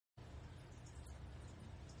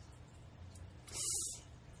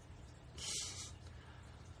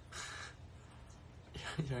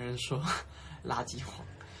有人说垃圾王，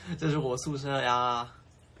这是我宿舍呀。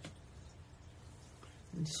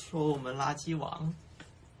你说我们垃圾王？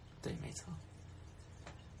对，没错。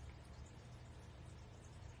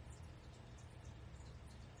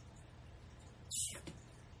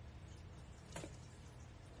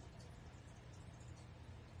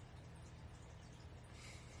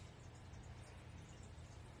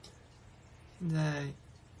现在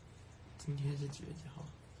今天是几月几号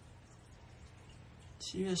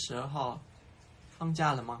？7月12号，放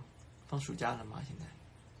假了吗？放暑假了吗？现在？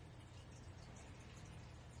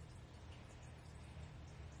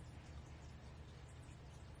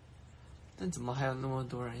但怎么还有那么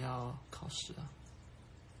多人要考试啊？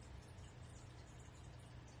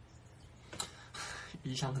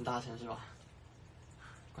雨响很大声是吧？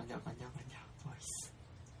关掉，关掉，关掉，不好意思。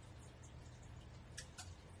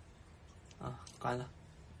啊，关了，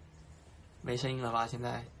没声音了吧？现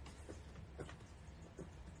在？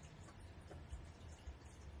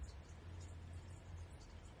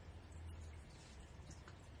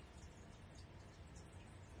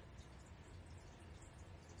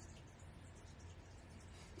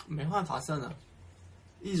没换发色呢，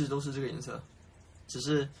一直都是这个颜色，只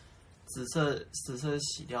是紫色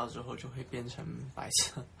洗掉之后就会变成白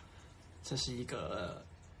色。这是一个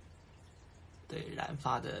对染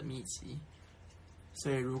发的秘籍，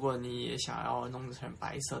所以如果你也想要弄成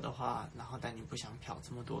白色的话，然后但你不想漂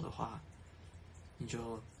这么多的话，你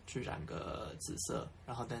就去染个紫色，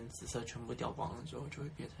然后等紫色全部掉光了之后，就会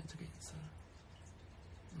变成这个颜色了。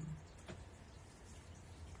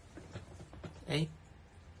哎，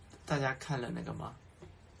大家看了那个吗？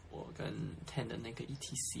我跟 Ten 的那个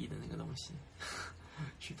ETC 的那个东西，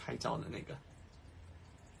去拍照的那个，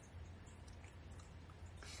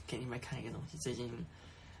给你们看一个东西。最近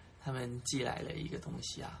他们寄来了一个东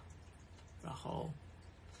西啊，然后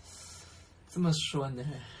这么说呢，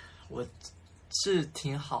我是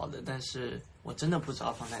挺好的，但是我真的不知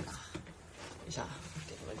道放在哪。等一下，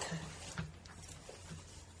给你们看。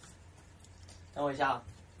等我一下。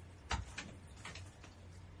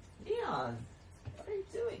Leon, what are you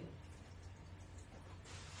doing?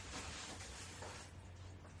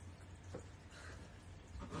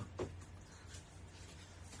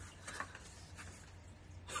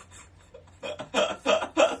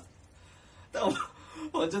 但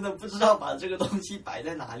我真的不知道把这个东西摆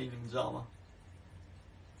在哪里，你们知道吗？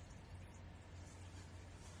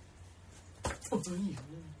我终于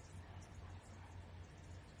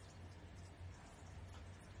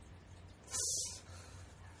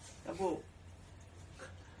要不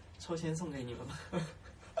抽签送给你们吧？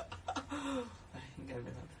哎，应该没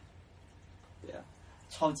办法。对啊，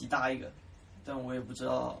超级大一个，但我也不知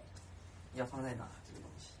道要放在哪这个东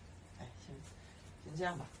西。哎，先这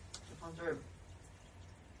样吧，就放这儿吧，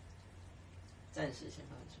暂时先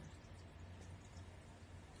放这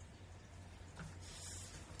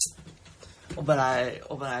儿。我本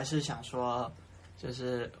来是想说，就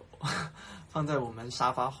是放在我们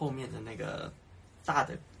沙发后面的那个大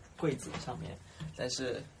的柜子上面，但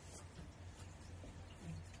是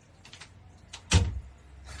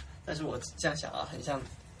我这样想啊，很像，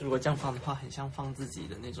如果这样放的话，很像放自己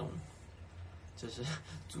的那种，就是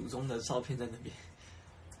祖宗的照片在那边，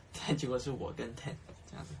但结果是我跟 Ten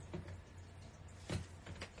这样子。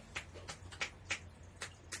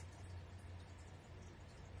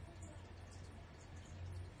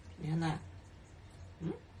你看那，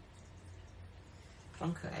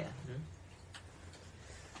装可爱呀，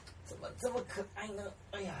怎么这么可爱呢？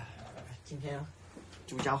哎呀，今天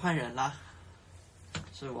主角换人啦，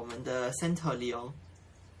是我们的 Center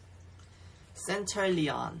Leon。Center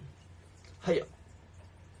Leon， 嘿呦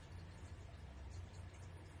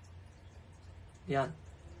 ，Leon，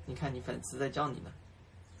 你看你粉丝在叫你呢。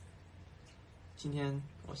今天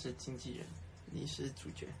我是经纪人，你是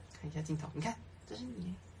主角，看一下镜头，你看，这是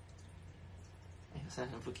你。哎，虽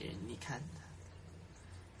然不给人你看，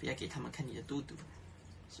不要给他们看你的肚肚，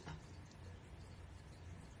是吧？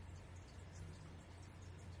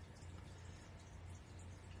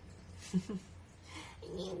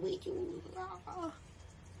你为就啊！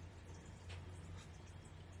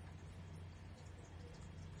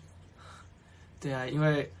对啊，因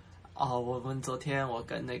为我们昨天我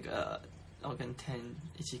跟 Ten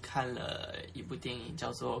一起看了一部电影，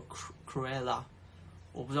叫做《Cruella》，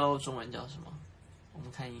我不知道中文叫什么。我们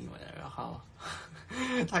看英文的，然后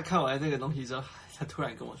他看完这个东西之后，他突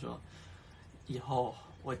然跟我说：“以后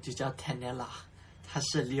我就叫 Tenella， 他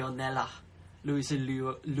是 Leonella，Louis 是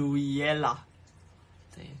Louiella。”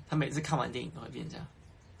对，他每次看完电影都会变这样。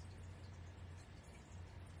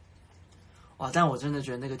哇！但我真的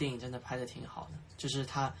觉得那个电影真的拍的挺好的，就是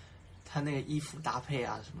他他那个衣服搭配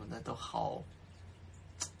啊什么的都好，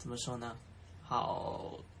怎么说呢？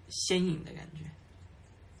好鲜颖的感觉。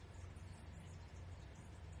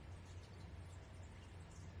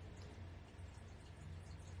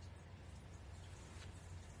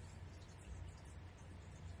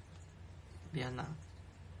李安娜，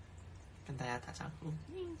跟大家打招呼，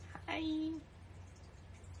嗨，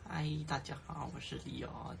嗨，大家好，我是李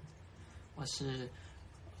昂，我是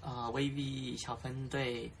VV 小分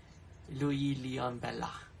队路易里昂贝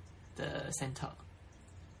拉的 center，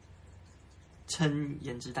 称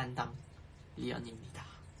颜值担当李昂尼米达。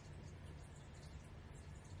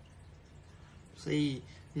所以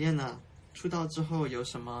李安娜出道之后有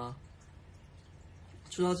什么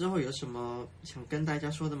想跟大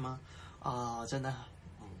家说的吗？真的，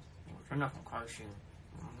我真的很开心。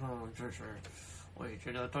然后就是，我也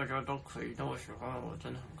觉得大家都可以都喜欢我，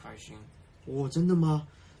真的很开心。真的吗？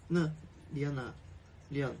那李安娜，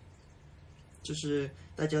就是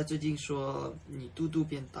大家最近说你肚肚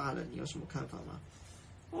变大了，你有什么看法吗？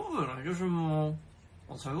我本来就是猫，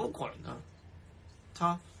我才不管呢。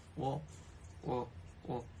我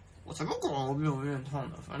才不管我变不变痛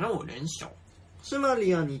的，反正我脸小。是吗，李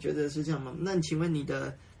昂？你觉得是这样吗？那请问你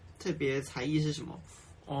的特别才艺是什么？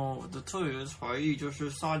我的特别才艺就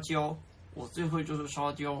是撒娇，我最会就是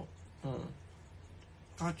撒娇。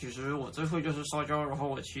其实我最会就是撒娇，然后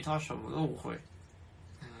我其他什么都不会。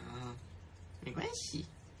没关系。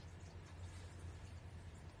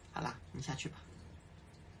好啦，你下去吧。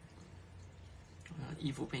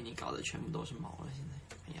衣服被你搞得全部都是毛了，现在。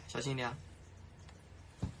哎呀，小心点啊！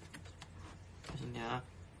小心点啊！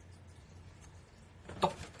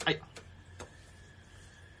动！哎呀！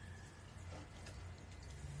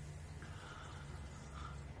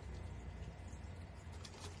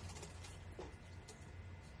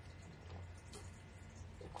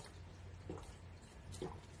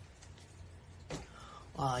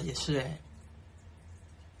哇，也是哎，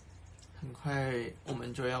很快我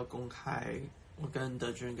们就要公开，我跟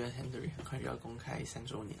德军跟 Henry 很快就要公开3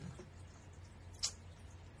周年了，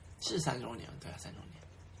是3周年，对啊，3周年。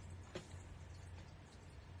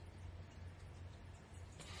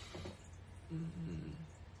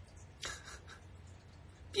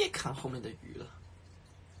别看后面的鱼了，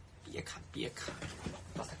别看，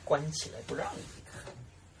把它关起来，不让你看。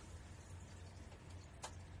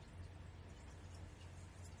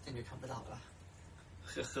这就看不到了，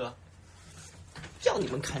呵呵。叫你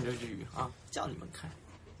们看这只鱼啊，叫你们看。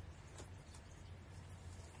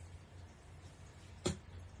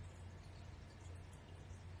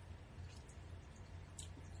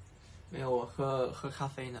没有，我喝咖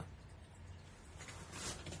啡呢。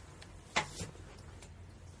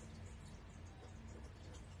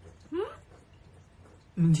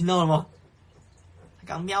你听到了吗？他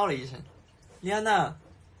刚喵了一声。李安娜，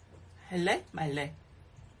할래 말래?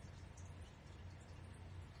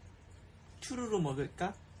 추루루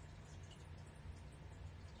먹을까?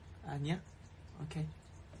 아니야? OK，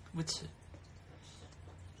 不吃。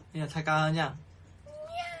哎呀，他刚刚这样，喵！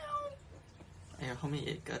哎呀，后面有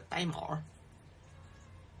一个呆毛儿，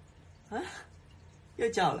啊，又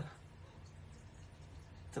叫了。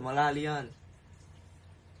怎么啦，李安？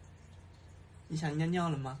你想尿尿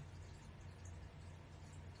了吗？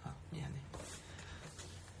好，你看你。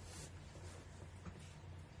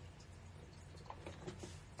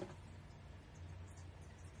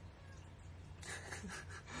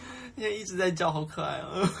现在一直在叫，好可爱啊！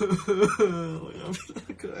我要被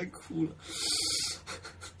他可爱哭了。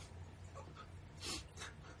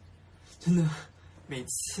真的，每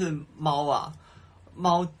次猫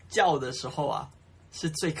叫的时候啊，是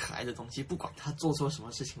最可爱的东西。不管它做错什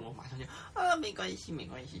么事情，我马上就没关系，没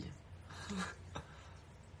关系。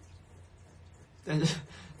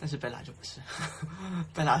但是贝拉就不是，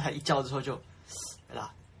贝拉它一叫之后就，贝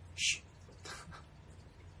拉，嘘。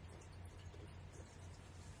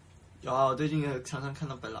有啊，我最近也常常看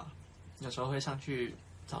到贝拉，有时候会上去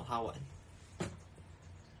找他玩。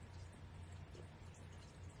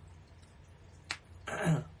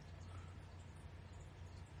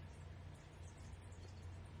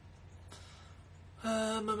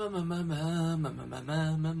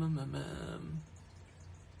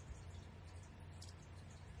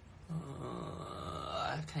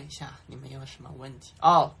看一下你们有什么问题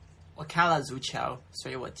哦。我看了足球，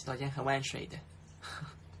所以我昨天很晚睡的。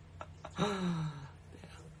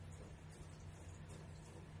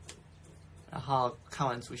然后看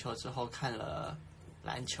完足球之后看了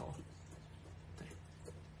篮球，对，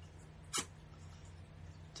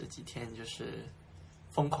这几天就是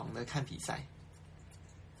疯狂的看比赛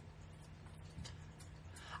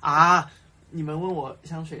啊！你们问我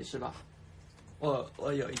香水是吧？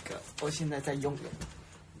我有一个，我现在在用的，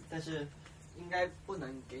但是应该不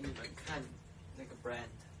能给你们看那个 brand。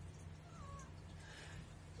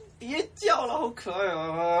别叫了，好可爱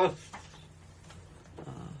啊！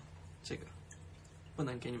这个不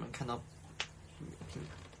能给你们看到品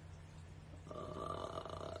牌。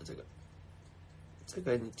这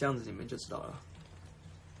个你这样子你们就知道了。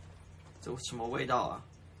这什么味道啊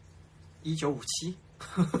？1957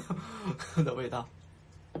的味道。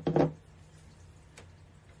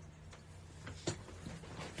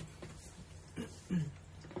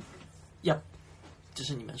呀，这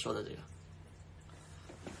是你们说的这个。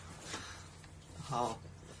好，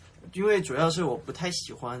因为主要是我不太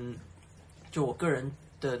喜欢，就我个人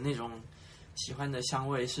的那种喜欢的香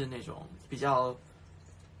味是那种比较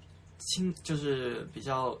轻，就是比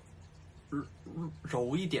较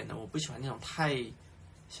柔一点的，我不喜欢那种太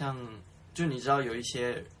像，就你知道有一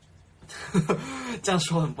些这样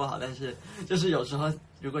说很不好，但是就是有时候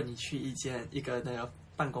如果你去一个那个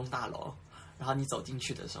办公大楼，然后你走进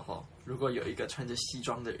去的时候，如果有一个穿着西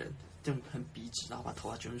装的人，就很笔直，然后把头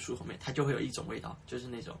发全部梳后面，他就会有一种味道，就是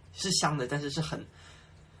那种是香的，但是是很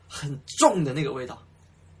重的那个味道，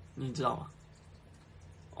你知道吗？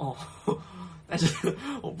哦，但是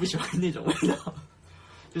我不喜欢那种味道，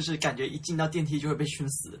就是感觉一进到电梯就会被熏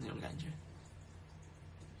死的那种感觉。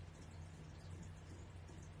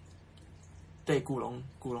对，古龙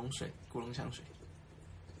香水，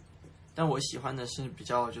但我喜欢的是比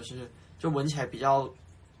较就闻起来比较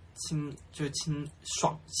清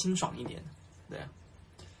爽一点的，对啊。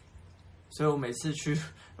所以我每次去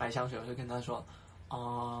买香水，我就跟他说，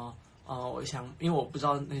我想，因为我不知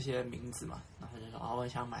道那些名字嘛，然后就说我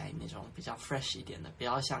想买那种比较 fresh 一点的，不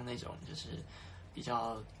要像那种就是比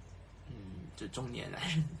较就中年男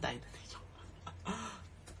人戴的那种。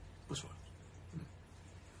不说了。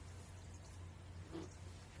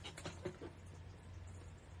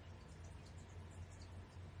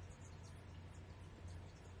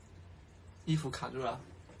衣服卡住了，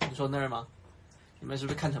你说那儿吗？你们是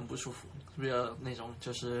不是看着很不舒服？是不是有那种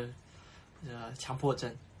就是强迫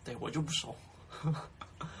症？对，我就不收，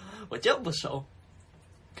我就不收，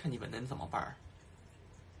看你们能怎么办儿。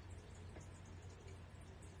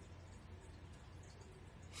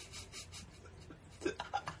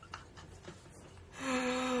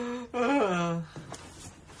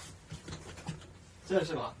这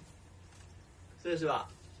是吧？这是吧？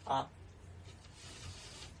啊！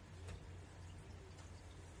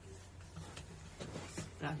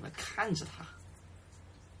让你们看着他。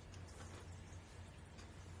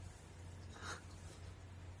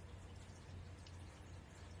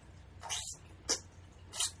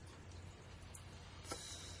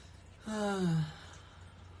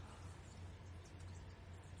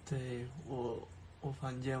对，我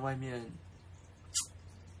房间外面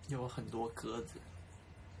有很多鸽子，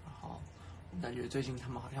然后我感觉最近他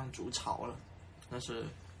们好像筑巢了，但是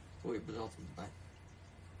我也不知道怎么办，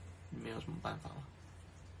没有什么办法了。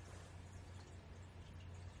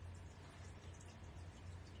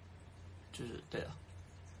就是对了。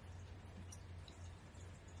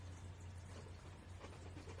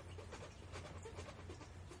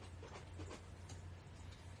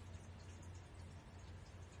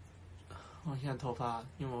我现在头发，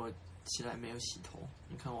因为我起来没有洗头，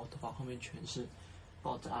你看我头发后面全是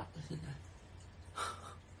爆炸的。现在，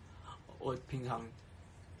我平常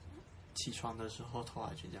起床的时候头发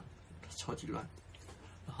就这样，超级乱，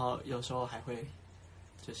然后有时候还会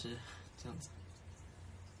就是这样子，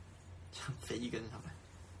这样飞一根上来。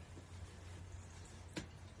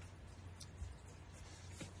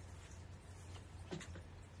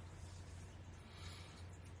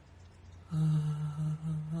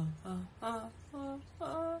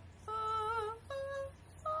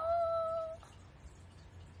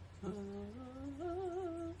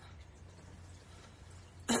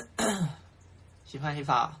喜欢黑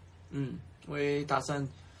发，我也打算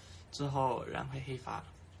之后染回黑发。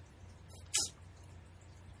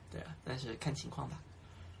对啊，但是看情况吧。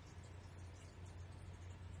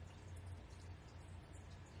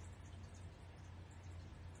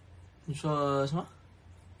你说什么？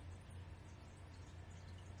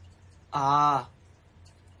啊？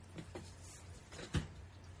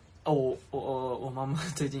我妈妈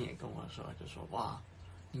最近也跟我说，就说哇，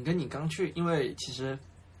你跟你刚去，因为其实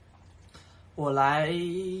我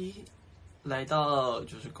来到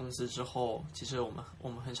就是公司之后，其实我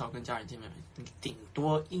们很少跟家人见面，顶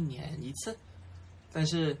多1年1次。但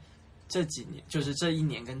是这几年，就是这1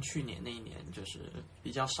年跟去年那1年就是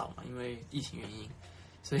比较少嘛，因为疫情原因，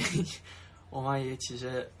所以我妈也其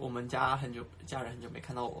实我们家人很久没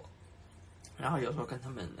看到我，然后有时候跟他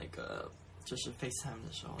们那个就是 FaceTime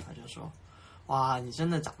的时候，他就说哇，你真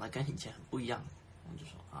的长得跟以前很不一样。我就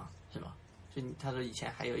说啊，是吗？就他说以前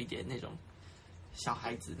还有一点那种小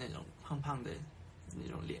孩子那种胖胖的那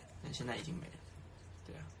种脸，但现在已经没了。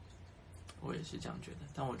对啊，我也是这样觉得。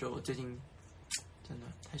但我觉得我最近真的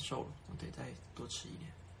太瘦了，我得再多吃一点。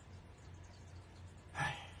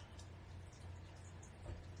唉，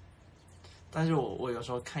但是我有时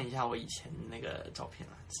候看一下我以前那个照片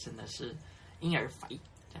啊，真的是婴儿肥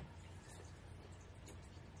这样。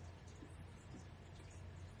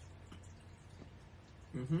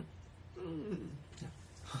嗯哼，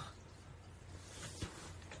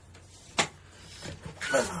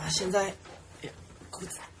现在，哎呀，裤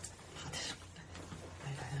子好的，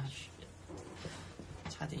来上去，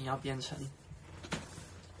差点要变成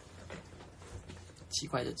奇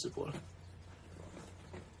怪的直播了。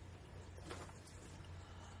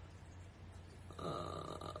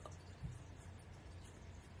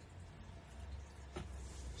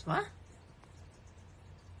什么？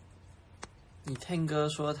你天哥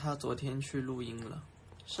说他昨天去录音了，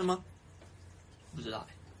是吗？不知道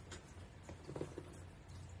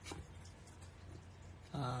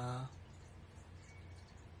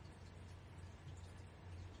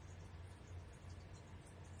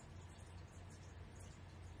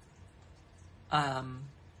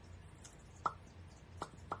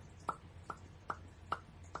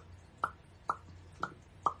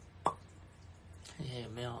看一下有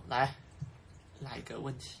没有来一个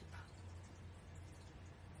问题吧。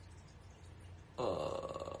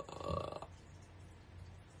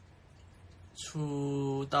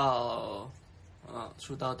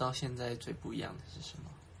出道到现在最不一样的是什么？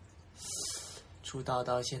出道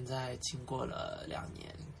到现在经过了2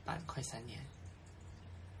年半，快3年。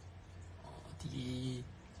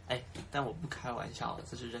但我不开玩笑，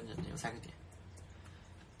这是认真的，有3个点。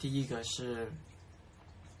第一个是，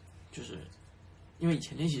就是因为以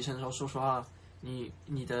前练习生的时候，说实话，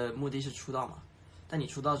你的目的是出道嘛，但你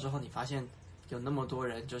出道之后，你发现有那么多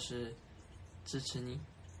人就是支持你，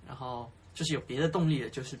然后就是有别的动力了，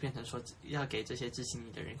就是变成说要给这些支持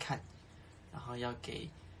你的人看，然后要给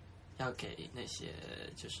那些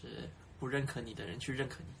就是不认可你的人去认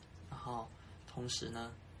可你，然后同时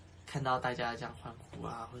呢，看到大家这样欢呼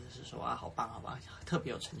啊，或者是说啊好棒好棒，特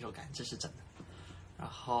别有成就感，这是真的。然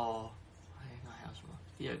后还有什么？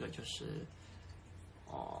第二个就是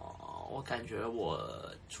我感觉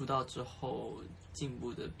我出道之后进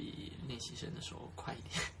步的比练习生的时候快一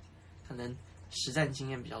点，可能实战经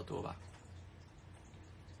验比较多吧。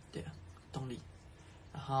对啊，动力。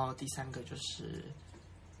然后第3个就是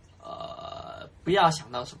不要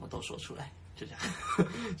想到什么都说出来，就这样，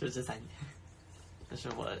就这3点，这是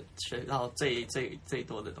我学到最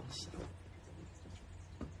多的东西。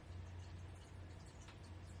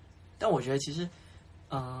但我觉得其实，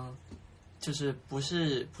就是不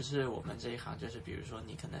是我们这一行，就是比如说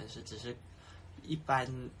你可能是只是一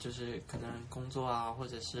般，就是可能工作啊，或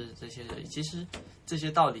者是这些人，其实这些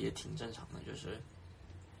道理也挺正常的，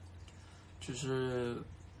就是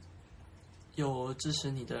有支持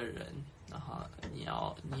你的人，然后你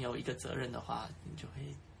有一个责任的话，你就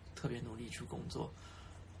会特别努力去工作，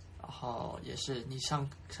然后也是你上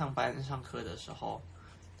班上课的时候。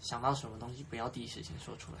想到什么东西，不要第一时间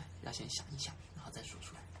说出来，要先想一想，然后再说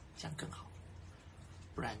出来，这样更好。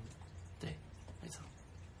不然，对，没错。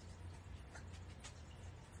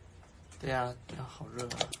对啊，好热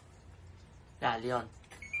啊！呀，Leon，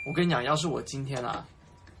我跟你讲，要是我今天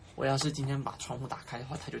我要是今天把窗户打开的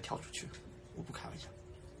话，他就跳出去了。我不开玩笑，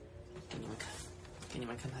给你们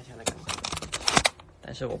看他现在干嘛。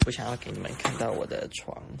但是我不想要给你们看到我的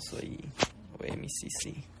床，所以我也没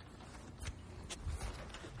CC。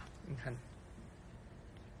你看，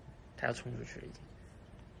他要冲出去了已经。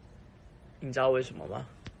你知道为什么吗？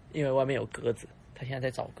因为外面有鸽子，他现在在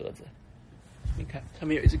找鸽子。你看，上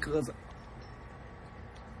面有一只鸽子。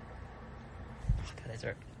他在这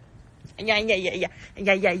儿。哎呀，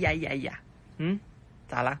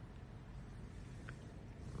咋啦？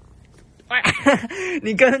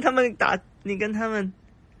你跟他们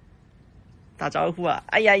打招呼啊！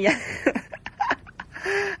哎呀，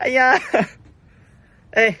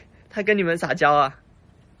哎。他跟你们撒娇啊！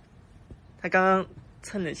他刚刚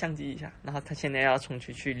蹭了相机一下，然后他现在要冲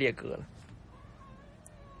去猎鸽了。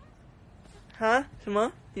啊？什么？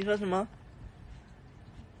你说什么？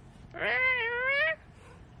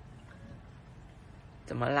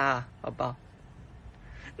怎么啦，宝宝？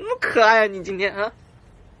那么可爱啊！你今天啊，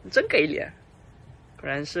你真给脸！果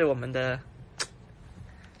然是我们的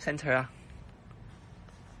center 啊，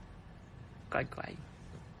乖乖。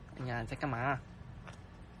哎呀，在干嘛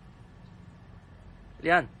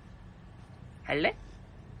？Leon，还嘞？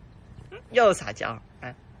又撒娇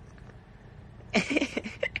啊！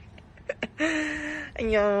哎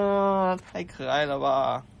呀，太可爱了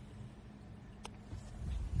吧！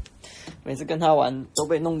每次跟他玩都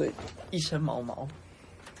被弄得一身毛毛。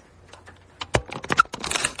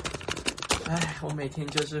哎，我每天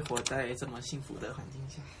就是活在这么幸福的环境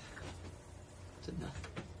下，真的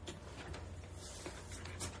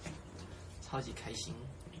超级开心，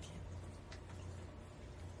每天。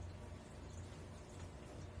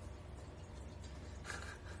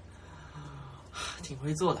挺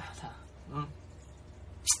会做的他，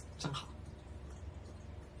真好。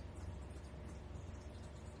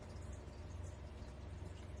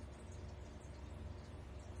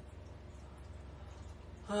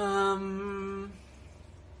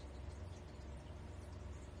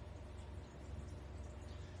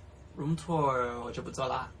room tour 我就不做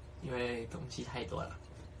啦，因为东西太多了。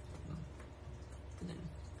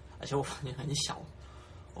而且我房间很小，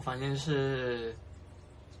我房间是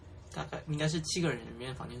大概应该是7个人里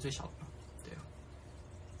面房间最小的。对啊，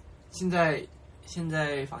现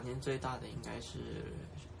在房间最大的应该是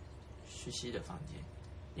徐熙的房间，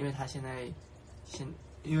因为他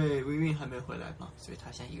因为微微还没回来嘛，所以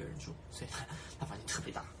他现在一个人住，所以他房间特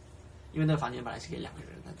别大。因为那个房间本来是给2个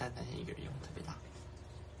人的，但他现在一个人用，特别大。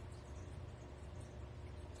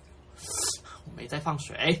我没在放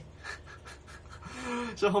水，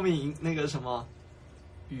是后面那个什么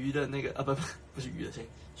鱼的那个不是鱼的声音，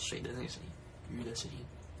水的那个声音，鱼的声音。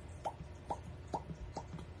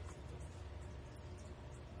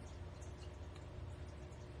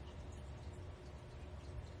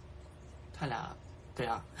他俩对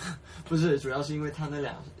啊，不是，主要是因为他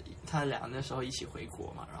俩那时候一起回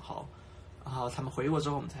国嘛，然后他们回国之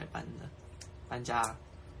后我们才搬家，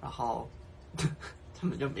然后他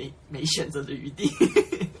们就没选择的余地，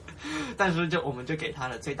但是我们就给他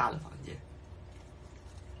了最大的房间。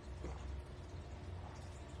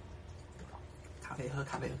咖啡喝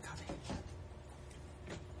咖啡。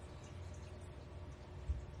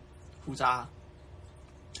胡渣，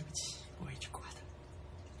对不起，我会去刮的。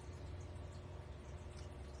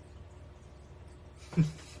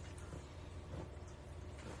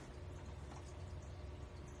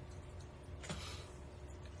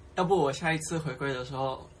要不我下一次回归的时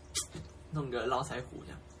候弄个络腮胡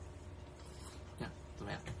这样怎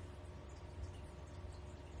么样？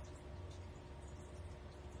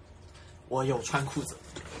我有穿裤子，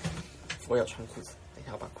等一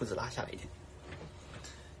下我把裤子拉下来一点，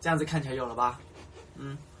这样子看起来有了吧？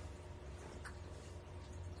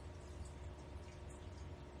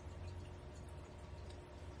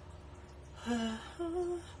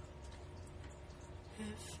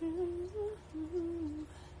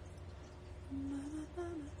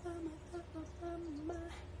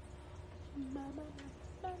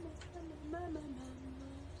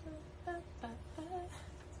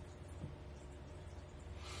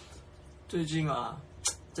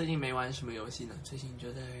最近没玩什么游戏呢，最近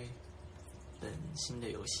就在等新的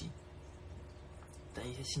游戏，等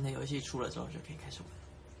一些新的游戏出了之后就可以开始玩。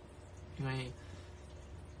因为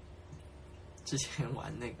之前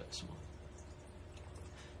玩那个什么，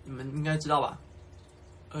你们应该知道吧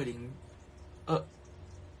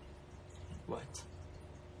？What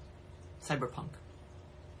Cyberpunk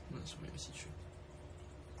什么游戏去？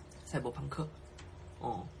赛博朋克。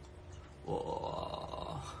我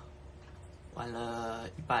玩了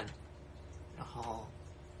一半，然后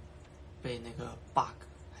被那个 bug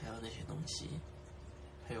还有那些东西，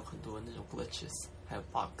还有很多那种 glitches 还有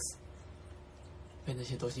bugs， 被那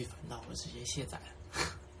些东西烦到我直接卸载了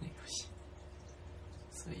那游戏。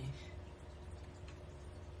所以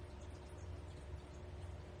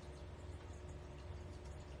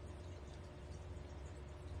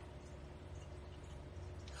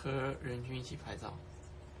和人均一起拍照，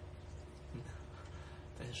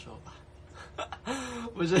再说吧。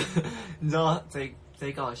不是，你知道贼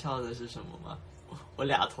搞笑的是什么吗？我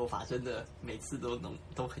俩头发真的每次都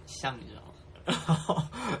很像，你知道吗？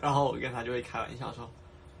然后我跟他就会开玩笑说，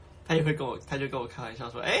他就跟我开玩笑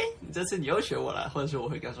说，哎，你这次你又学我了，或者是我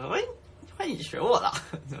会跟他说，哎，换你学我了，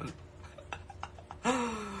这样子。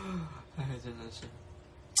哎，真的是，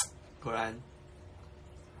果然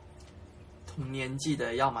同年纪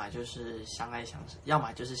的要么就是相爱相杀，要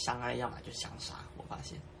么就是相爱，要么就相杀。我发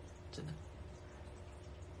现，真的。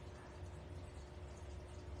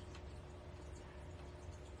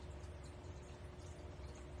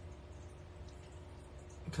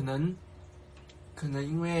可能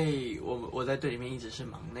因为我在队里面一直是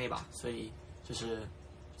忙内吧，所以就是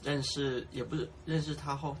也不是认识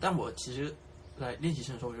他后，但我其实来练习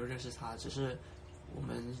生的时候我就认识他，只是我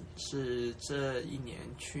们是这一年、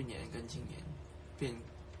去年跟今年变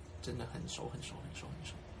真的很熟，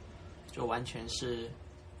就完全是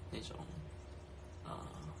那种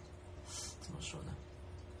怎么说呢？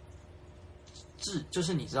就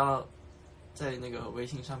是你知道，在那个微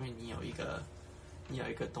信上面，你有一个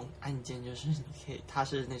按键，就是你可以，它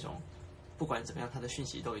是那种不管怎么样，它的讯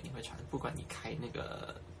息都一定会传，不管你开那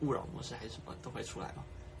个勿扰模式还是什么，都会出来嘛。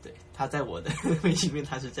对，他在我的微信里面，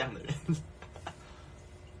他是这样的人。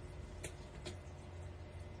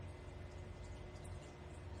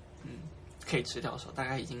可以吃掉熟，大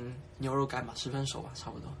概已经牛肉干吧，10分熟吧，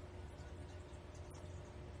差不多。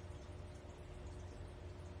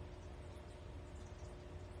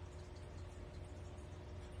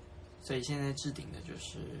所以现在置顶的就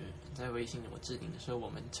是在微信，我置顶的是我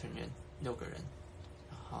们成员6个人，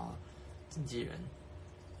然后经纪人，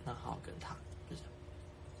然后跟他就这样。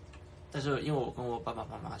但是因为我跟我爸爸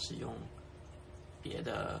妈妈是用别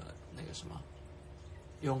的那个什么，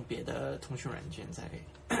用别的通讯软件在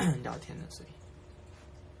聊天的，所以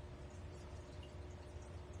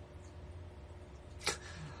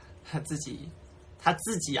他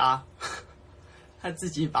自己啊。他自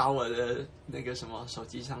己把我的那个什么手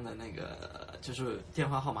机上的那个就是电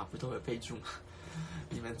话号码不都有备注吗？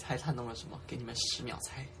你们猜他弄了什么？给你们10秒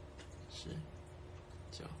猜，10、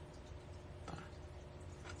9、8、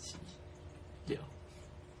7、6、5、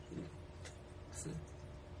4、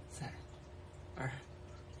3、2、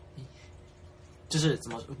1，就是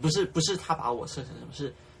怎么不是他把我设成什么，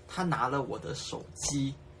是他拿了我的手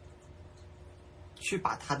机去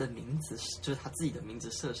把他的名字，就是他自己的名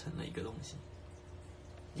字设成了一个东西。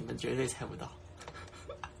你们绝对猜不到。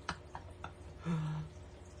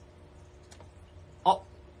哦，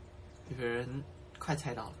有个人快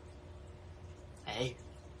猜到了。哎，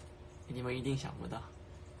你们一定想不到。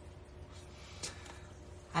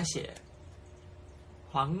他写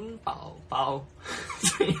黄宝宝，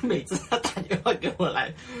所以每次他打电话给我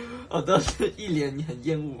来，我都是一脸很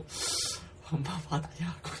厌恶。黄宝宝打电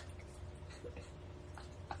话过来。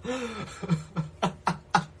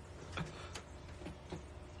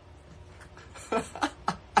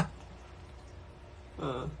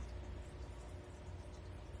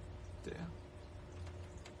对啊，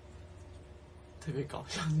特别搞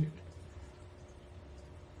笑女人。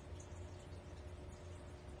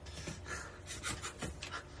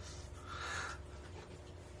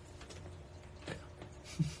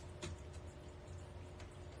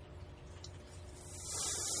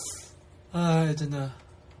哎，真的，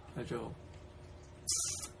那就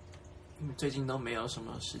最近都没有什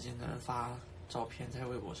么时间能发照片在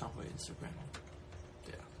微博上或 Instagram。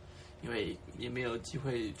对啊，因为也没有机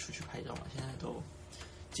会出去拍照嘛，现在都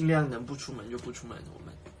尽量能不出门就不出门。我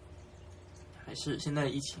们还是现在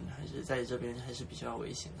疫情还是在这边还是比较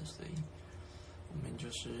危险的，所以我们就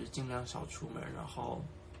是尽量少出门，然后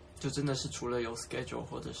就真的是除了有 schedule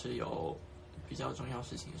或者是有比较重要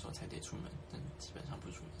事情的时候才得出门，但基本上不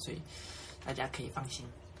出门，所以大家可以放心，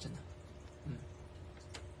真的。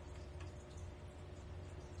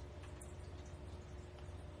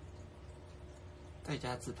在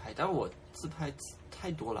家自拍，但我自拍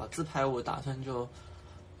太多了，自拍我打算就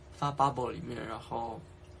发 bubble 里面，然后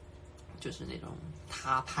就是那种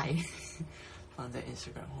他拍放在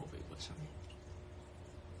Instagram 或微博上面。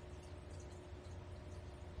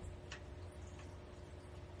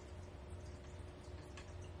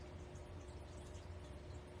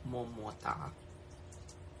么么哒。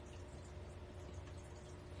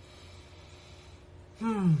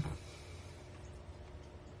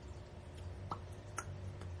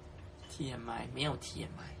TMI 没有 TMI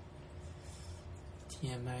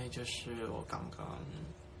就是我刚刚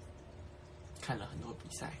看了很多比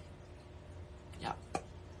赛呀。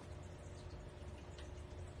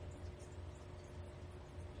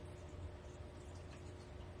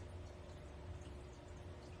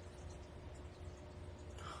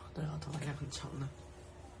对啊，头发现在很长呢。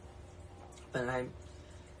本来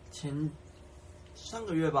上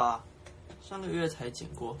个月吧，上个月才剪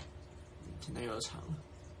过，现在又长了。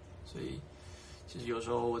所以其实有时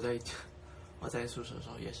候我在宿舍的时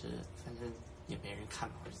候也是，反正也没人看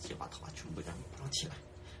嘛，我就直接把头发全部这样绑起来，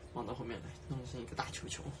绑到后面来，弄成一个大球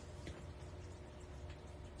球。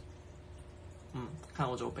看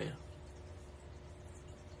欧洲杯了，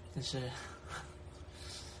但是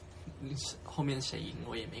后面谁赢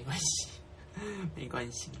我也没关系，没关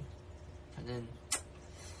系，反正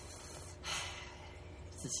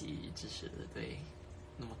自己支持的队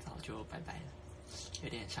那么早就拜拜了，有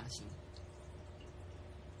点伤心。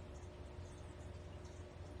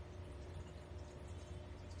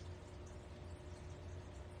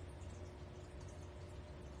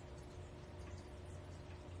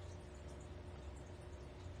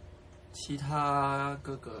其他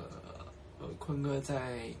哥哥，坤哥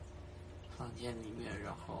在房间里面，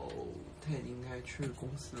然后他也应该去公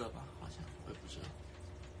司了吧？好像我也不知道，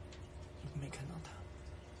没看到他。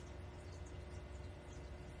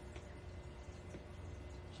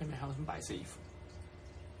下面还有什么白色衣服？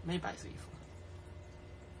没白色衣服。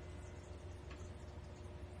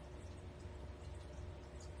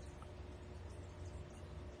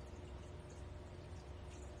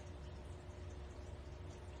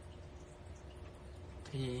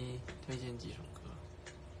可以推荐几首歌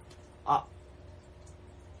啊？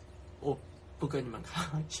我不跟你们开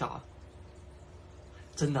玩笑啊，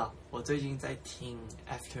真的，我最近在听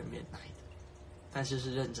After Midnight， 但是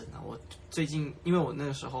是认真的。我最近因为我那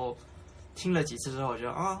个时候听了几次之后，我觉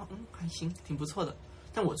得还行，挺不错的。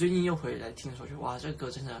但我最近又回来听的时候，觉得哇，这个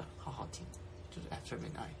歌真的好好听，就是 After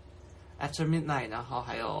Midnight，After Midnight， 然后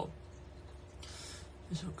还有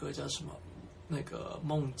那首歌叫什么？那个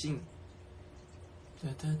梦境。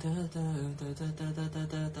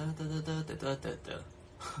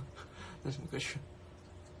那什么歌曲？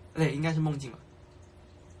对，应该是梦境吧。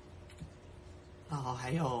然后还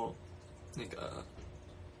有那个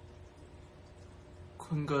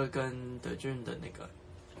坤哥跟德俊的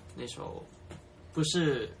那首，不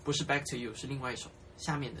是 Back to You， 是另外一首，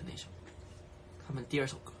下面的那首，他们第二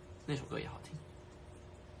首歌，那首歌也好听。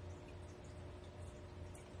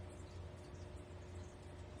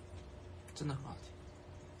真的很好听。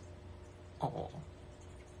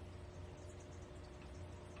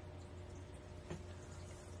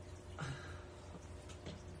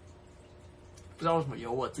不知道为什么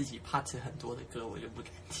有我自己 part 很多的歌，我就不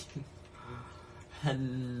敢听，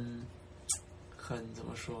很怎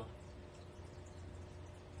么说？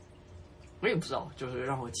我也不知道，就是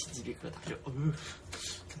让我起鸡皮疙瘩，就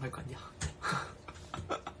赶快关掉。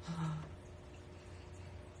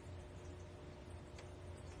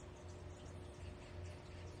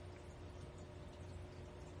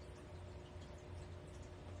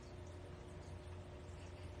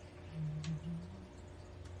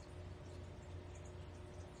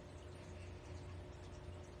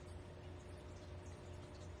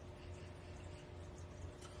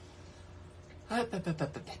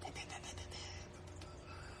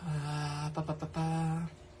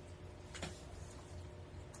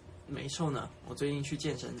没瘦呢，我最近去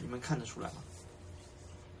健身，你们看得出来吗？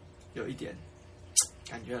有一点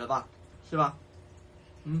感觉了吧，是吧？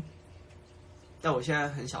但我现在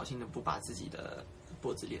很小心的不把自己的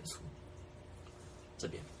脖子练粗，这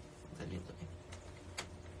边再练这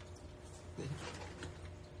边，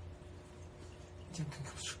这样看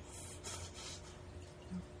不出。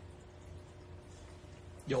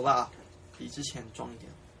有吧，比之前壮一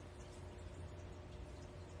点，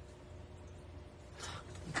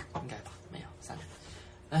应该吧？没有，算了。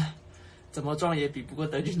怎么壮也比不过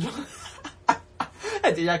德军壮。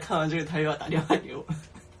等一下看完这个，他又要打电话给我。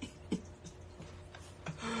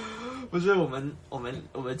不是我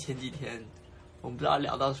们前几天我们不知道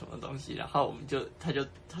聊到什么东西，然后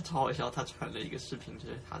他超好笑，他传了一个视频，就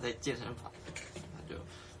是他在健身房，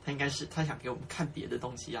他应该是他想给我们看别的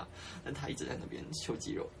东西啊，但他一直在那边秀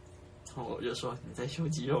肌肉，然后我就说你在秀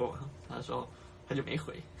肌肉吗？他说他就没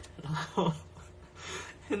回，然后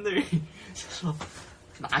Henry 就说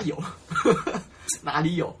哪有，哪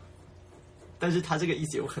里有？但是他这个意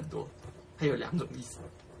思有很多，他有两种意思，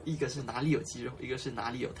一个是哪里有肌肉，一个是哪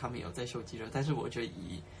里有他们有在秀肌肉。但是我觉得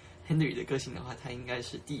以 Henry 的个性的话，他应该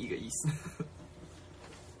是第一个意思。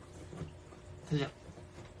他讲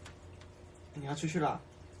你要出去了？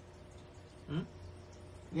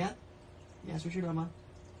你要出去了吗？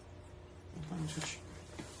我放你出去，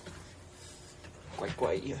乖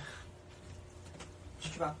乖呀，出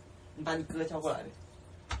去吧。你把你哥叫过来。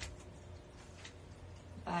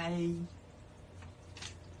拜。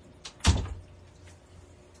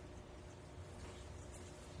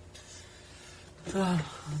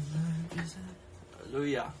路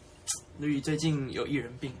易啊，路易最近有一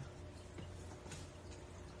人病。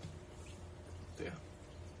对啊，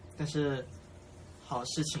但是好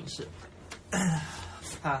事情是，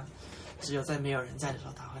他只有在没有人在的时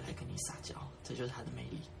候，他会来跟你撒娇，这就是他的魅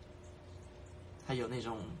力。他有那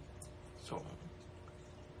种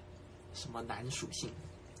什么男属性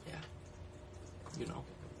 ，yeah，you know。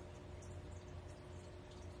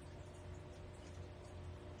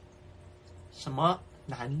什么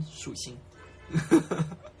男属性？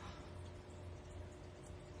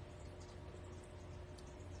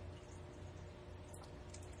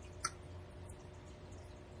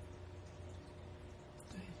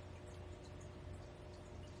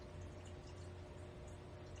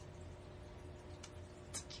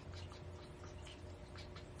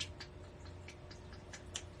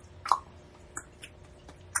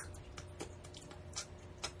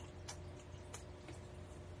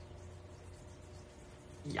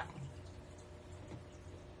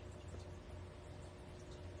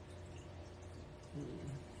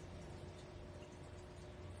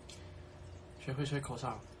学会吹口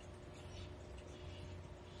哨。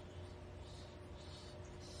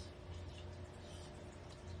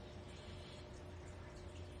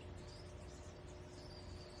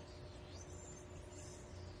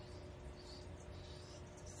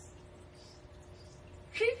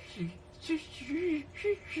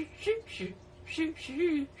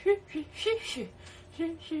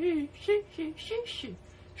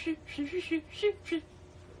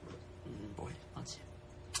不会，放弃。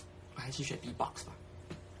我还是选 B-box 吧。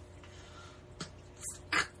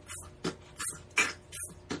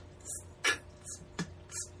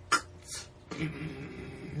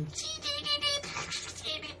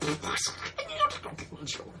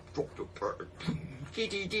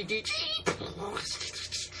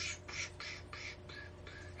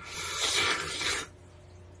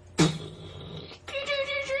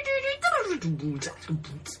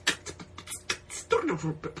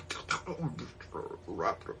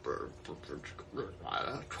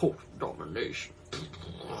Domination，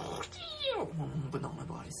 不懂了，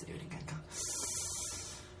不好意思，有点尴尬。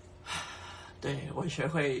对，我学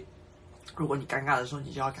会，如果你尴尬的时候，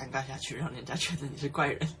你就要尴尬下去，让人家觉得你是怪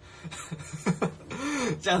人，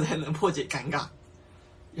这样才能破解尴尬。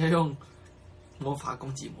要用魔法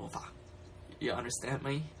攻击魔法 ，You understand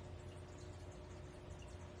me？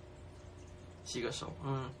 洗个手，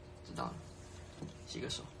知道了，洗个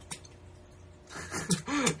手。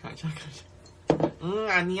开玩笑，开玩笑。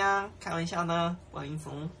阿尼啊，开玩笑呢，王英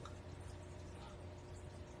松。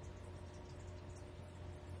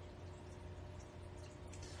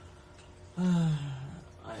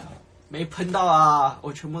哎呀，没喷到啊！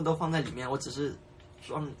我全部都放在里面，我只是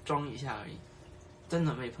装一下而已，真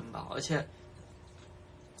的没喷到，而且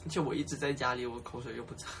我一直在家里，我口水又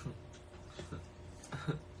不脏。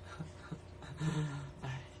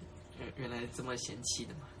哎，原来这么嫌弃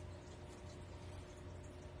的嘛。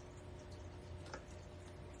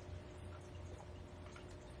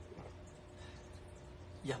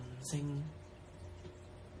人性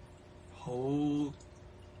好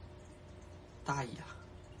低啊！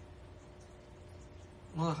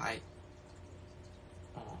我都係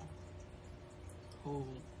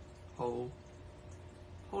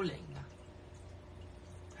好靈啊，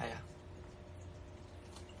係啊。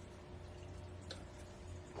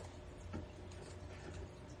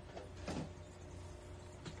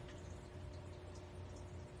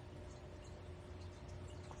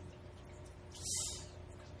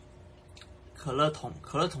可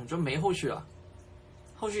乐桶就没后续了，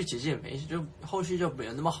后续其实也没，就后续就没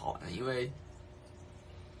有那么好玩了，因为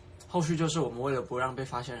后续就是我们为了不让被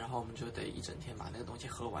发现，然后我们就得一整天把那个东西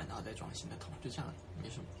喝完，然后再装新的桶，就这样，没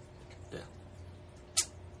什么，对啊，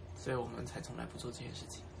所以我们才从来不做这件事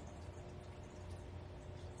情。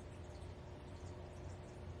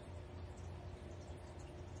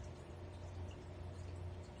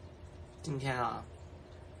今天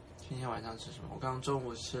晚上吃什么？我刚刚中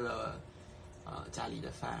午吃了家里的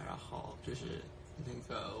饭，然后就是那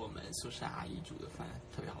个我们宿舍阿姨煮的饭，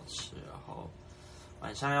特别好吃。然后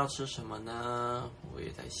晚上要吃什么呢？我也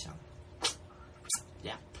在想，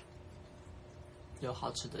呀，有好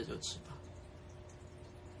吃的就吃吧。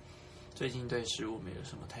最近对食物没有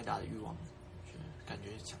什么太大的欲望，就是感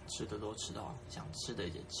觉想吃的都吃到，想吃的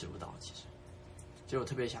也吃不到。其实，就我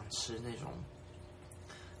特别想吃那种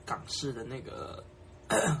港式的那个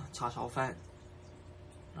叉烧饭。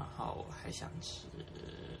然后还想吃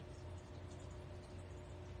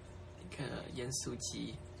一个盐酥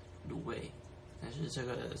鸡、卤味，但是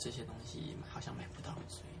这些东西好像买不到，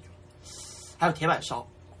所以就还有铁板烧，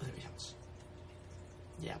我特别想吃。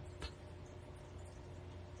Yep，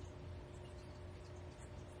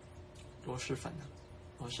 螺蛳粉呢？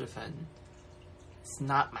螺蛳粉 ，It's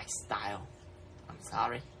not my style. I'm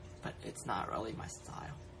sorry, but it's not really my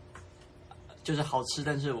style. 就是好吃，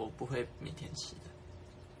但是我不会每天吃的。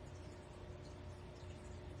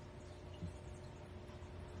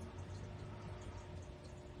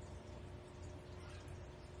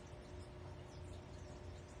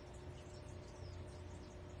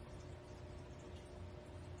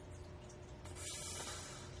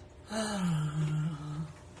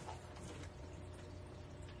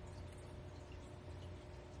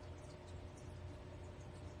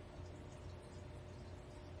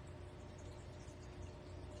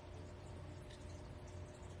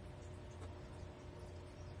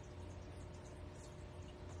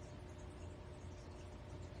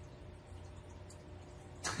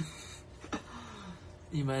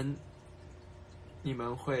你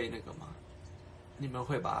们会那个吗？你们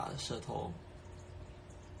会把舌头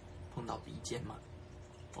碰到鼻尖吗？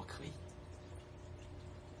我可以。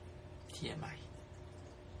TMI，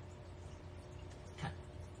 看，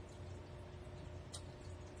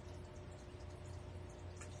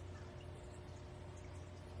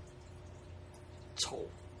丑。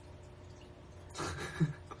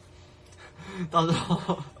到时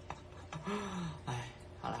候，哎，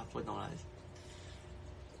好了，不弄了。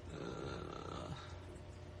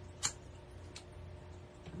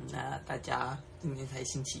那大家今天才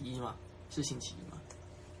星期一嘛？是星期一吗？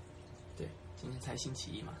对，今天才星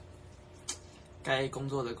期一嘛。该工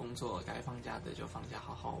作的工作，该放假的就放假，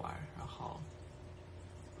好好玩。然后，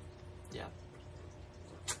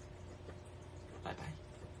拜拜。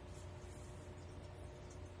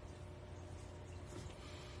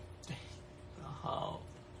对，然后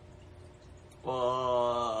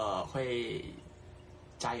我会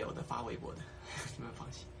加油的发微博的，你们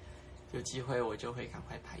放心。有机会我就会赶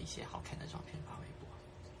快拍一些好看的照片发微博。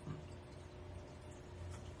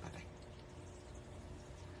拜拜。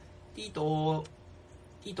滴多，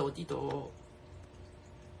滴多滴多，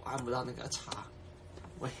我按不到那个叉。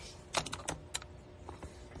喂，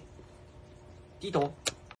滴多。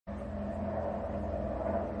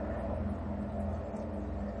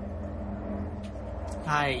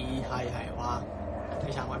嗨，哇！等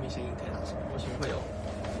一下，外面声音太大声，为什么会有？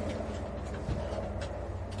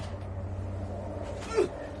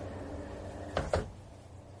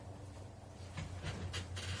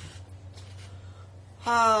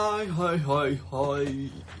嗨！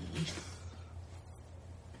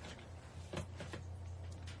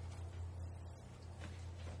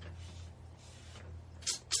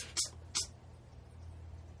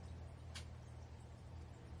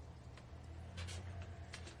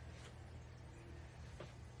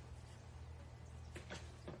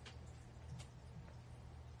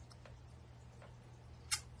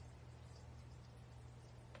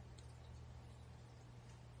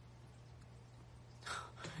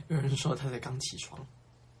有人说他才刚起床。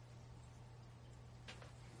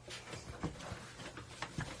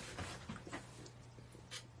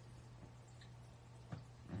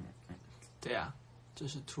对啊，就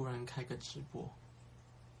是突然开个直播。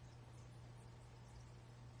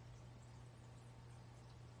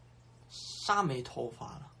沙没头发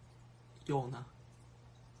了，有呢？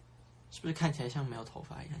是不是看起来像没有头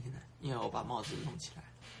发一样？现在，因为我把帽子弄起来。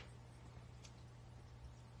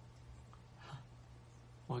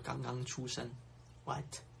我刚刚出生 ，what？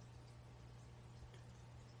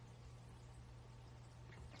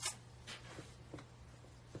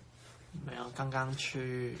 没有，刚刚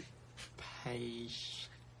去拍摄，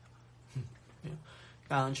没有，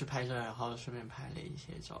刚刚去拍摄，然后顺便拍了一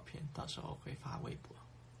些照片，到时候会发微博。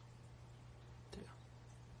对啊，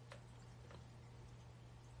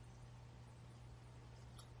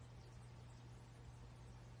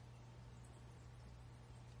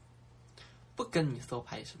不跟你搜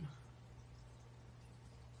拍什么？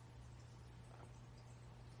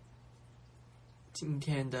今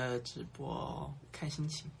天的直播看心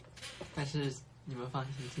情，但是你们放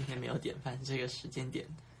心，今天没有点饭，这个时间点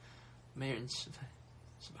没人吃饭，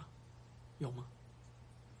是吧？有吗？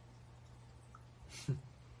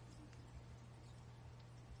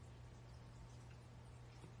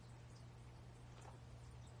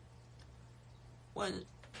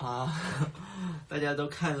大家都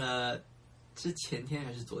看了，是前天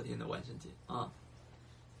还是昨天的万圣节啊？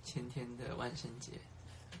前天的万圣节，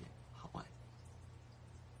好玩。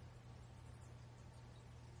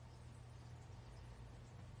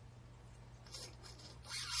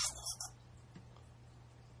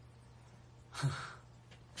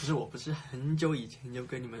不是很久以前就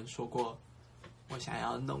跟你们说过，我想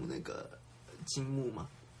要弄那个金木吗？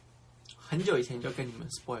很久以前就跟你们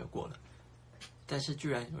spoil 过了，但是居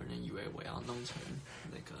然有人以为我要弄成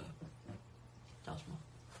那个叫什么？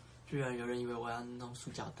居然有人以为我要弄塑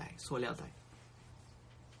料袋，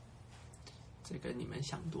这个你们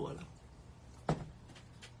想多了。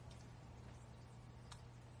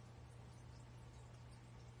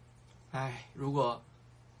哎，如果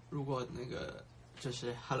那个就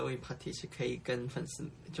是 Halloween party 是可以跟粉丝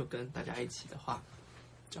就跟大家一起的话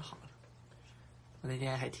就好了。我那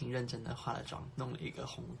天还挺认真的化了妆，弄了一个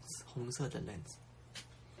红色的 lens，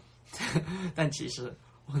 但其实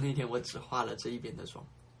我那天我只化了这一边的妆，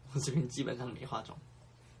我这边基本上没化妆，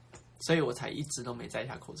所以我才一直都没摘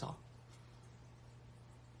下口罩。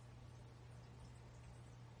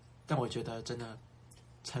但我觉得真的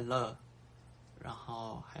陈乐，然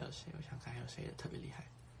后还有谁？我想看还有谁的特别厉害。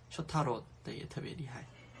Shotaro 的也特别厉害。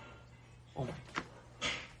Oh my！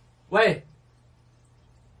 喂，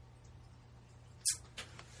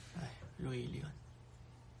哎，路易利恩，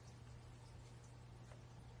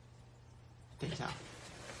等一下，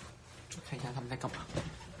我看一下他们在干嘛。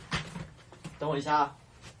等我一下。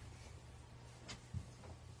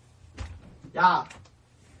呀，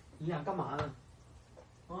你俩干嘛呢？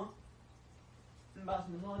啊？你把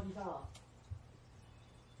什么弄到地上了？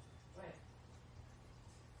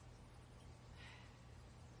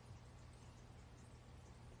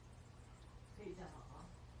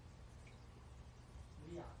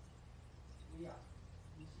莉亚，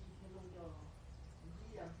你是一天弄掉了，你是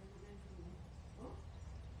一两天就变成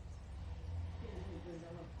变成你跟人家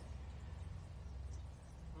乱跑。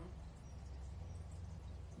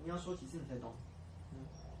你要说几次你才懂？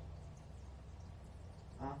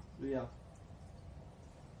莉亚，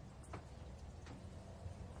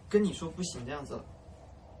跟你说不行这样子了，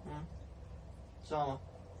知道吗？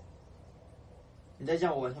你再这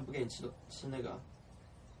样，我晚上不给你吃那个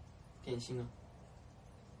点心了。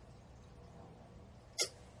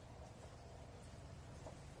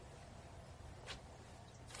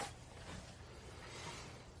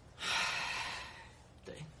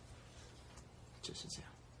对，就是这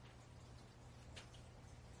样。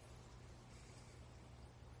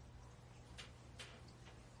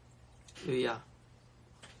莉亚，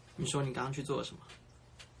你说你刚刚去做了什么？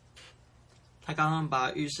他刚刚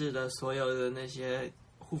把浴室的所有的那些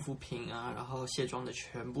护肤品啊，然后卸妆的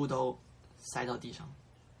全部都塞到地上。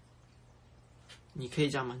你可以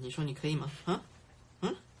这样吗？你说你可以吗？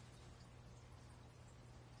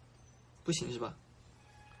不行是吧？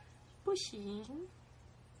不行。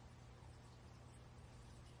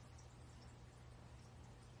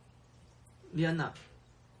莉安娜，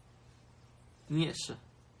你也是。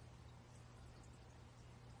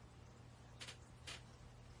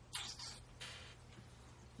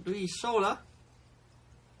路易瘦了。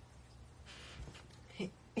哎，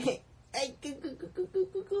咕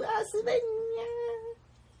，20分呀！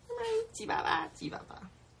鸡爸爸，鸡爸爸。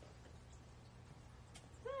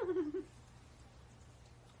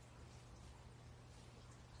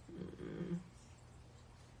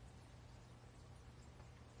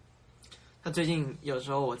他最近有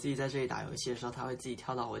时候我自己在这里打游戏的时候，他会自己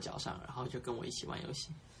跳到我脚上，然后就跟我一起玩游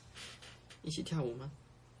戏，一起跳舞吗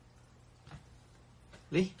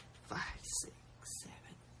？3, 5, 6, 7,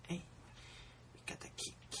 8. We gotta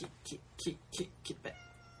keep back.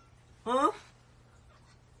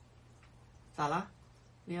 咋了，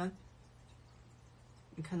李安？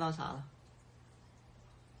你看到啥了？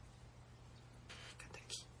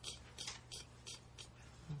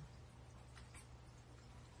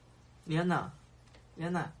李安娜，李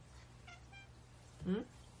安娜，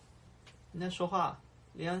你在说话，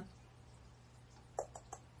李安。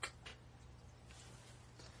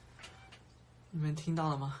你们听到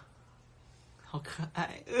了吗？好可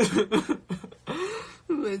爱！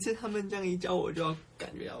每次他们这样一叫，我就要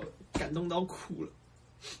感觉要感动到哭了，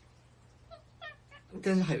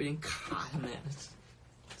但是还有点卡，他们俩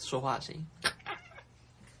说话的声音。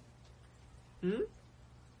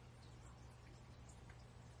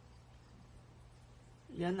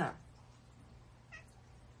天哪！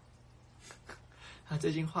他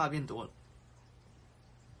最近话变多了。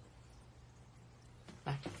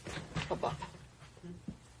来，抱抱。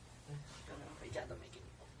刚刚回家都没给你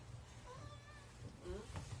抱。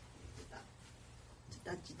知道。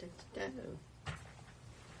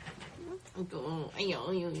哎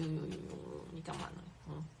呦，你干嘛呢？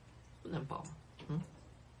不能抱吗？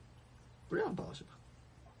不让抱是吧？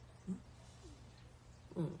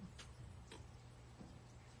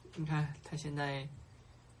你看他现在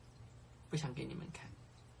不想给你们看。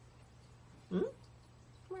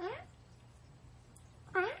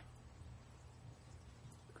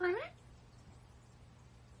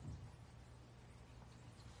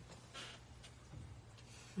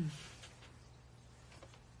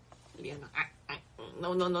莲娜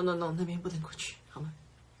，no， 那边不能过去，好吗？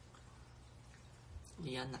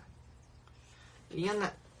莉安娜，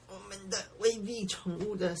我们的 VV 宠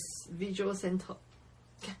物的 Visual Center，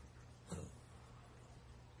 看，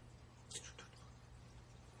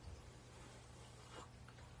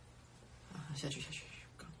下去，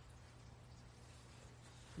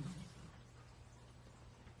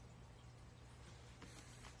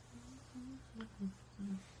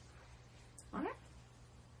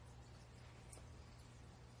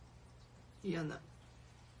莉安娜，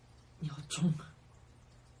你好重啊！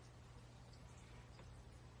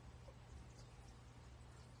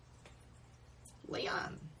莉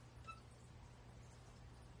安，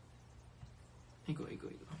一个，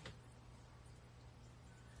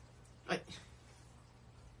哎，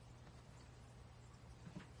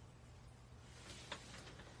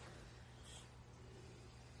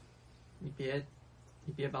你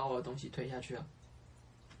别把我的东西推下去啊！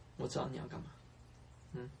我知道你要干嘛。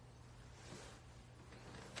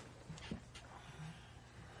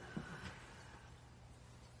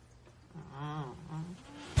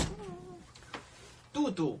肚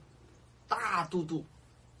肚，大肚肚，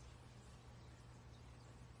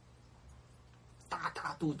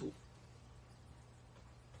大肚肚。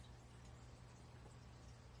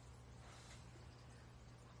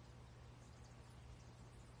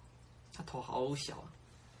他头好小啊！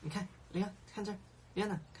你看，李安看这儿，李安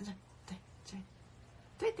呢？看这儿，对，这，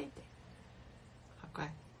对对对，好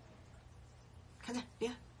乖。看这儿，李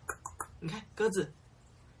安，你看鸽子，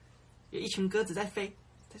有一群鸽子在飞，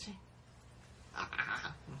在这里。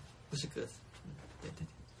不是鸽子，对对对，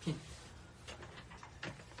骗你。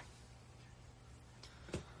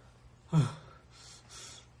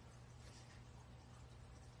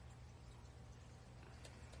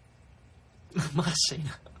骂谁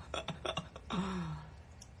呢？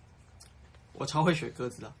我超会学鸽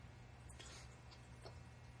子的。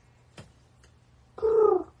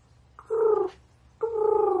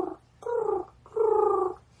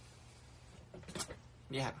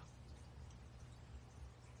厉害吧？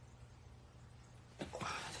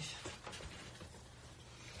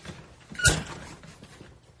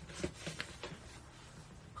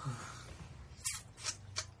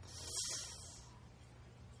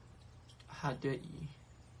还对。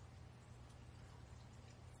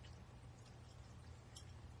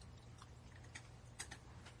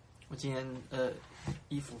我今天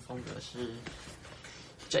衣服风格是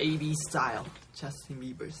JB Style，Justin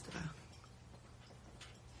Bieber Style。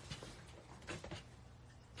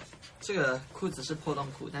这个裤子是破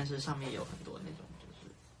洞裤，但是上面有很多那种就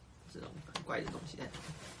是这种很怪的东西在里面。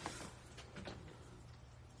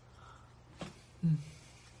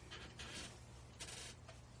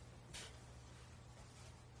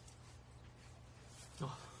哦，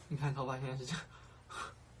你看头发现在是这样。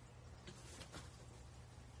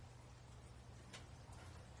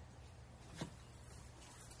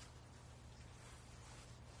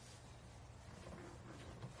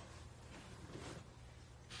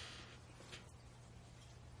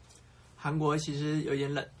韩国其实有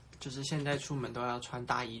点冷，就是现在出门都要穿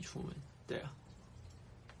大衣出门。对啊，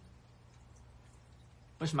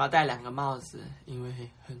为什么要戴2个帽子？因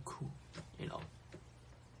为很酷，you know。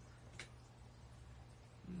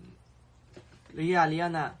莉亚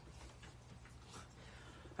娜，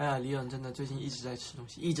哎呀，李昂真的最近一直在吃东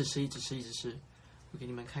西，一直吃。我给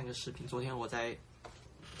你们看个视频，昨天我在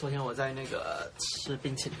那个吃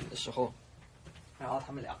冰淇淋的时候，然后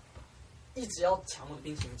他们俩一直要抢我的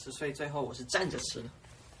冰淇淋吃，所以最后我是站着吃的。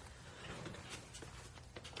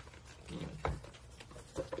给你们看。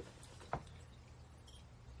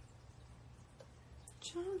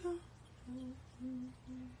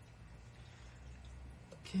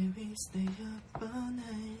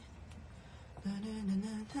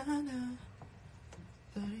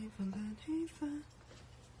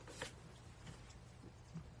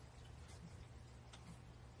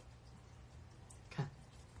看，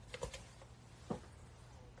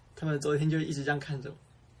他们昨天就一直这样看着我，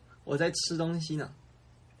我在吃东西呢。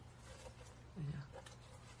哎呀，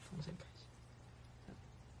风声开始。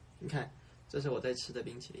你看，这是我在吃的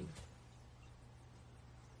冰淇淋。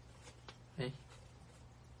哎。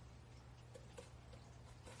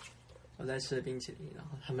我在吃冰淇淋，然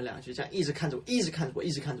后他们俩就这样一直看着我，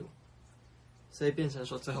所以变成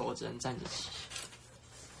说最后我只能站着吃。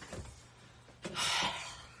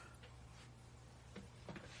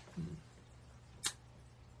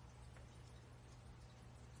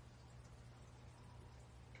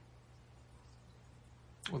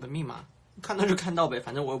我的密码看到就看到呗，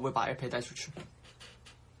反正我又不会把 iPad 带出去。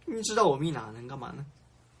你知道我密码能干嘛呢？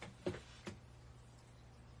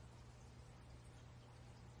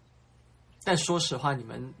但说实话，你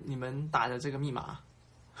们打的这个密码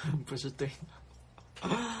不是对的，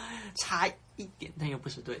差一点，但又不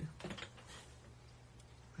是对的，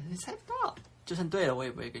反正猜不到。就算对了，我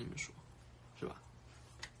也不会跟你们说，是吧？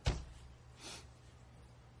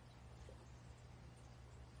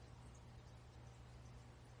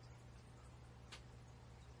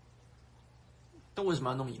但为什么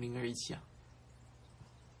要弄1027啊？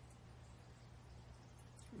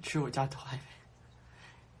去我家偷 iPad。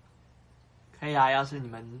可以啊，要是你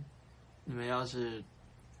们要是，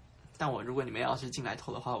但如果你们要是进来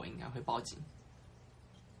偷的话，我应该会报警。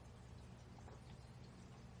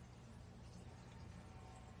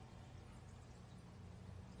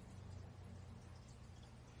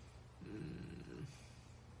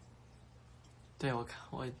对，我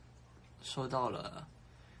收到了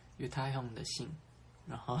유타형的信，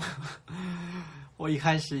然后我一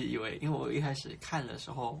开始以为，因为我一开始看的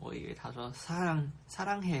时候，我以为他说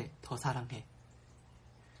사랑해 더 사랑해，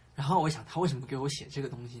然后我想他为什么给我写这个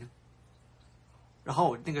东西呢？然后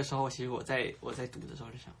我那个时候其实我在读的时候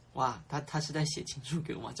就想，哇，他是在写情书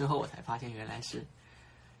给我吗？最后我才发现原来是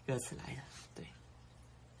热词来的，对，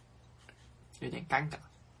有点尴尬。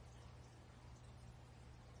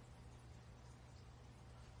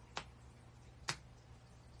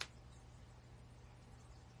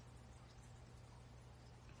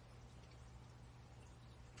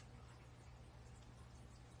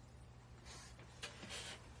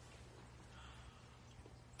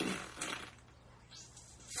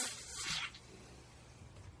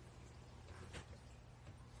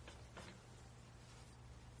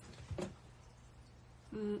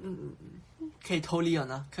可以偷Liu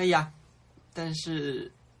呢？可以啊，但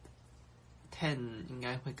是 Ten 应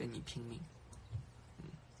该会跟你拼命。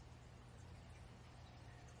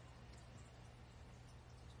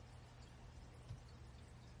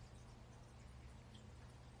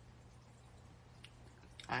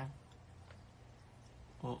哎，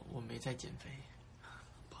我没在减肥，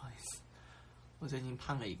不好意思，我最近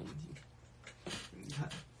胖了1公斤，你看，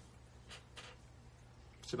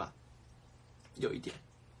是吧？有一点，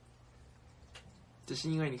只是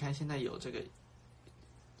因为你看现在有这个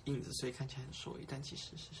印子，所以看起来很瘦，但其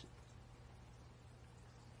实是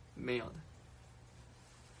没有的。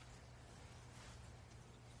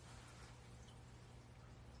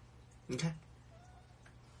你看，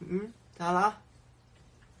咋啦？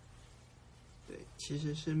对，其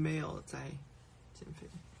实是没有在减肥，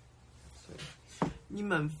所以你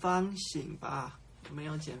们放心吧，没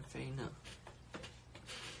有减肥呢。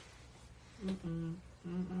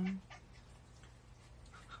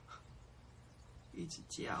一直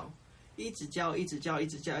叫，一直叫，一直叫，一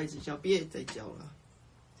直叫，一直叫，别再叫了。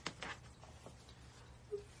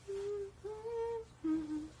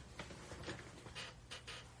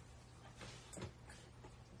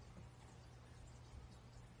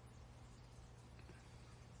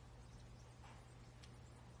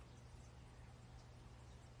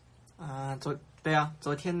啊，对啊，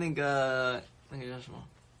昨天那个叫什么？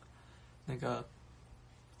那个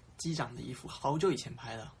机长的衣服，好久以前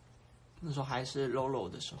拍的，那时候还是 Lolo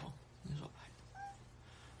的时候，那时候拍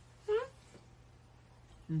的。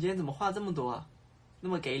你今天怎么画这么多啊？那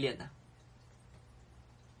么给脸呢？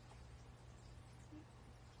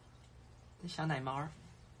小奶猫儿。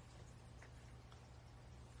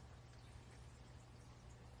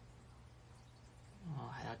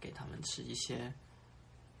还要给他们吃一些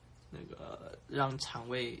那个让肠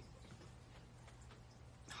胃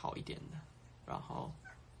好一点的，然后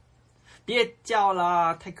别叫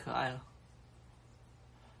啦，太可爱了。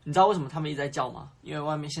你知道为什么他们一直在叫吗？因为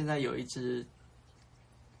外面现在有一只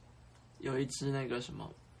那个什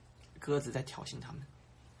么鸽子在挑衅他们，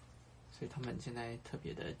所以他们现在特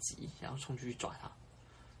别的急，想要冲出去抓它。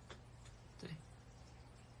对，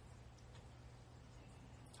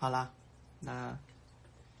好啦，那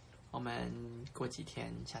我们过几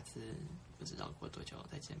天，下次不知道过多久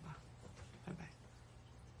再见吧，拜拜。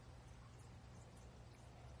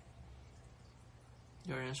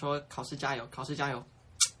有人说考试加油，考试加油。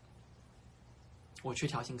我去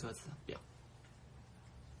挑衅鸽子，不要。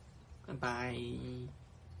拜拜。